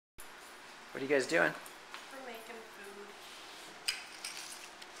What are you guys doing? We're making food.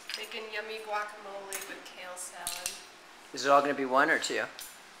 Making yummy guacamole with kale salad. Is it all going to be one or two?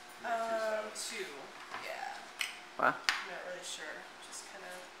 Two. Yeah. Wow. I'm not really sure. Just kind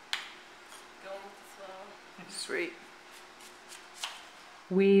of going with the flow. Sweet.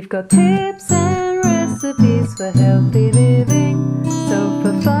 We've got tips and recipes for healthy living. So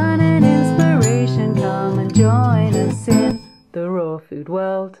for fun and inspiration, come and join us in the raw food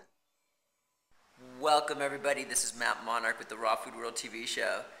world. Welcome everybody, this is Matt Monarch with the Raw Food World TV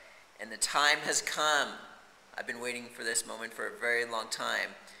show, and the time has come. I've been waiting for this moment for a very long time.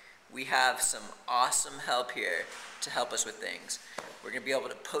 We have some awesome help here to help us with things. We're going to be able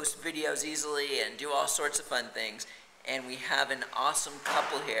to post videos easily and do all sorts of fun things, and we have an awesome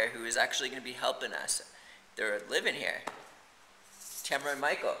couple here who is actually going to be helping us. They're living here. Tamara and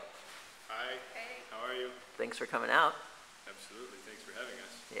Michael. Hi. Hey. How are you? Thanks for coming out. Absolutely. Thanks for having us.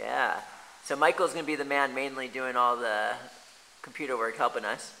 Yeah. So Michael's going to be the man mainly doing all the computer work, helping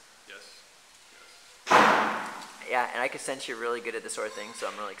us. Yes. Yeah, and I can sense you're really good at this sort of thing, so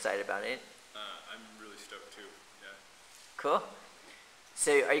I'm really excited about it. I'm really stoked too. Yeah. Cool.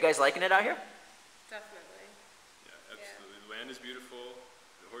 So are you guys liking it out here? Definitely. Yeah, absolutely. The land is beautiful.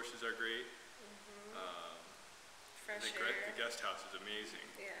 The horses are great. Fresh The air. guest house is amazing.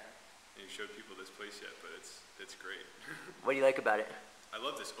 Yeah. And you showed people this place yet, but it's great. What do you like about it? I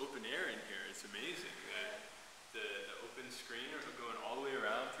love this open air in here. It's amazing. The open screen going all the way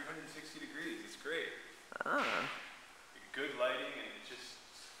around 360 degrees. It's great. Ah. Good lighting and it's just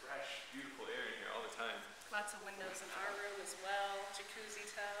fresh, beautiful air in here all the time. Lots of windows in our room as well. Jacuzzi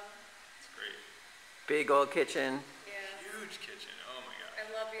tub. It's great. Big old kitchen. Yeah. Huge kitchen. Oh my god. I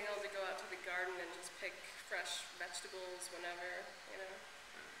love being able to go out to the garden and just pick fresh vegetables whenever, you know.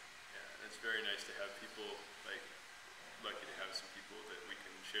 Yeah, it's very nice to have people, lucky to have some people that we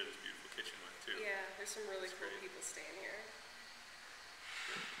can share this beautiful kitchen with too. Yeah, there's some really cool great. people staying here.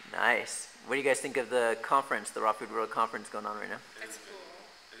 Nice. What do you guys think of the conference, the Raw Food World Conference going on right now? That's cool.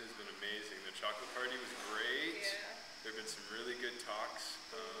 It has been amazing. The chocolate party was great. Yeah. There have been some really good talks.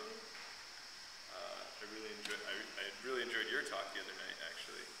 I really enjoyed your talk the other night,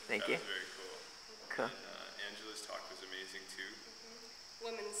 actually. Thank you. That was very cool. Cool. And Angela's talk was amazing too.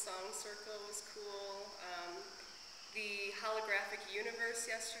 Women's Song Circle was cool. The holographic universe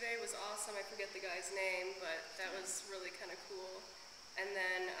yesterday was awesome. I forget the guy's name, but that was really kind of cool. And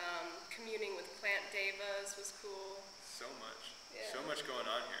then communing with plant devas was cool. So much. Yeah. So much going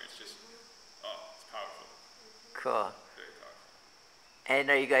on here. It's just, it's powerful. Cool. Very powerful.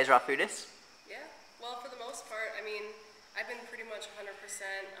 And are you guys raw foodists? Yeah, well, for the most part, I mean, I've been pretty much 100%.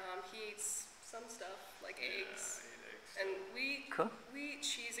 He eats some stuff, like eggs. I eat eggs. And we eat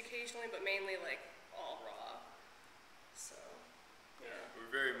cheese occasionally, but mainly like all raw. So, yeah.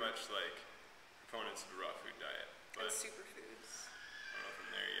 We're very much like proponents of the raw food diet. And But superfoods. I don't know if I'm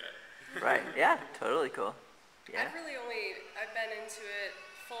there yet. Right. Yeah, totally cool. Yeah. I've been into it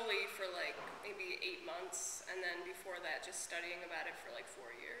fully for like maybe 8 months, and then before that just studying about it for like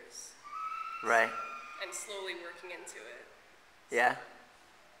 4 years. Right. And slowly working into it. Yeah.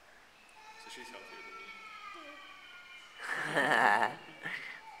 So she's healthier than me.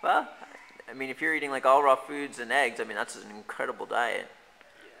 Well, I mean, if you're eating like all raw foods and eggs, I mean, that's an incredible diet.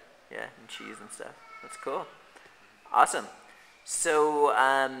 Yeah, and cheese and stuff. That's cool. Awesome. So,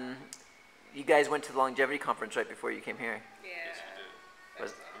 you guys went to the longevity conference right before you came here. Yeah. Yes, we did. That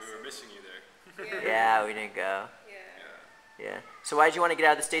was We were missing you there. awesome. Yeah, we didn't go. Yeah. Yeah. So why did you want to get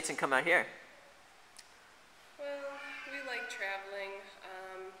out of the States and come out here? Well, we like traveling,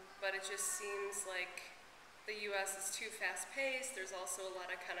 but it just seems like the U.S. is too fast-paced. There's also a lot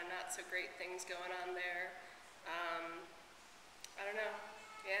of kind of not so great things going on there. I don't know.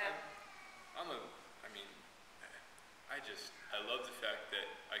 Yeah. I love the fact that,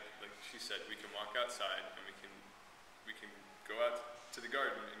 like she said, we can walk outside and we can go out to the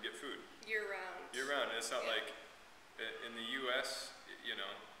garden and get food. Year-round. Year-round, and it's not Yeah. like in the U.S. You know,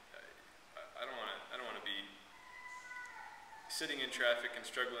 I don't want to be sitting in traffic and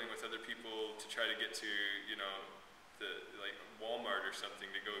struggling with other people to try to get to like Walmart or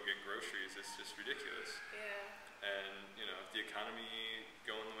something to go get groceries. It's just ridiculous. Yeah. And the economy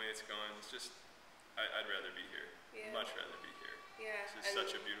going the way it's going, it's just I'd rather be here. Yeah. Much rather be here. Yeah. This is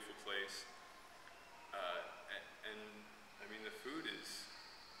such a beautiful place. And I mean the food is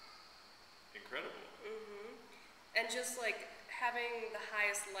incredible. And just like having the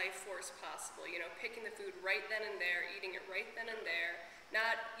highest life force possible, picking the food right then and there, eating it right then and there,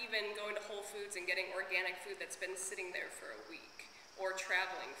 not even going to Whole Foods and getting organic food that's been sitting there for a week or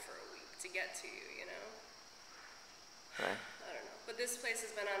traveling for a week to get to you, Right. I don't know. But this place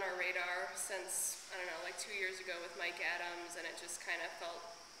has been on our radar since, I don't know, like 2 years ago with Mike Adams, and it just kind of felt,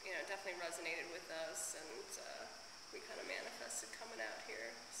 you know, definitely resonated with us, and we kind of manifested coming out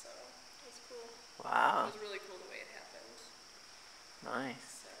here, so it was cool. Wow. It was really cool the way it happened.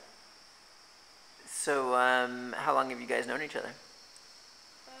 Nice. So, So, how long have you guys known each other?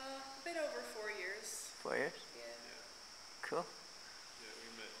 a bit over 4 years. 4 years? Yeah. Cool. Yeah, we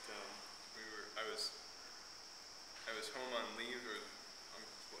met. I was home on leave, or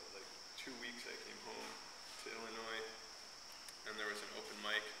like 2 weeks. I came home to Illinois, and there was an open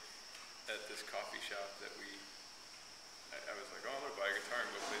mic at this coffee shop that I was like, oh, I'm gonna buy a guitar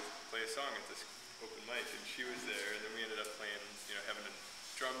and go play a song at this open mic, and she was there, and then we ended up playing, you know, having a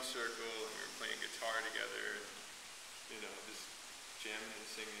drum circle, and we were playing guitar together, and, you know, just jamming and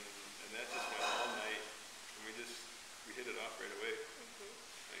singing, and that just went all night, and we hit it off right away.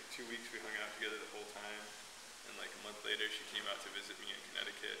 Like 2 weeks we hung out together the whole time, and like a month later she came out to visit me in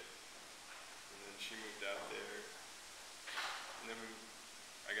Connecticut, and then she moved out there, and then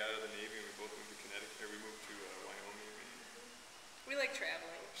I got out of the Navy and we both moved to Connecticut, or we moved to Wyoming. And We like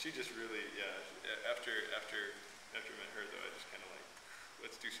traveling. she just really, yeah, after I met her though, I just kind of like,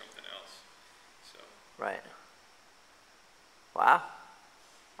 let's do something else. So, Right. Wow.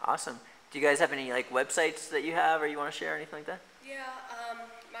 Awesome. Do you guys have any like websites that you have or you want to share or anything like that? Yeah,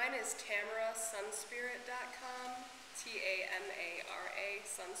 mine is TamaraSunspirit.com, TAMARA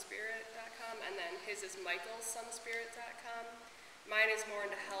Sunspirit.com, and then his is MichaelSunspirit.com. Mine is more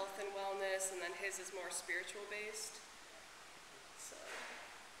into health and wellness, and then his is more spiritual based. So,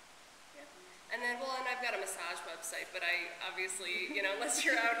 yeah. And then, well, and I've got a massage website, but I obviously, you know, unless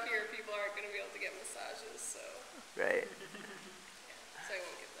you're out here, people aren't going to be able to get massages, so, Right. yeah, so I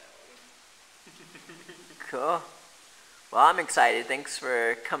won't give that one. Cool. Well, I'm excited. Thanks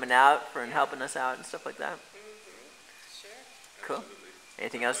for coming out, and helping us out and stuff like that. Sure. Cool. absolutely.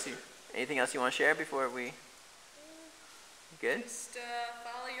 Anything else you want to share before we? Good. Just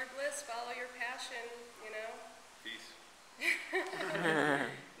follow your bliss, follow your passion, you know. Peace.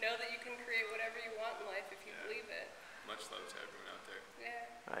 Know that you can create whatever you want in life if you Yeah. believe it. Much love to everyone out there. Yeah.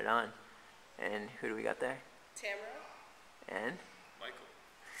 Right on. And who do we got there? Tamara? And? Michael.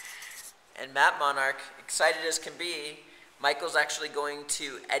 And Matt Monarch, excited as can be. Michael's actually going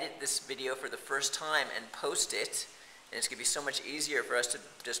to edit this video for the first time and post it. And it's going to be so much easier for us to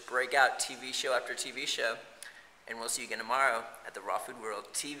just break out TV show after TV show. And we'll see you again tomorrow at the Raw Food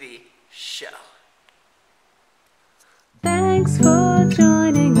World TV show. Thanks for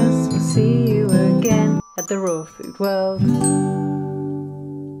joining us. We'll see you again at the Raw Food World.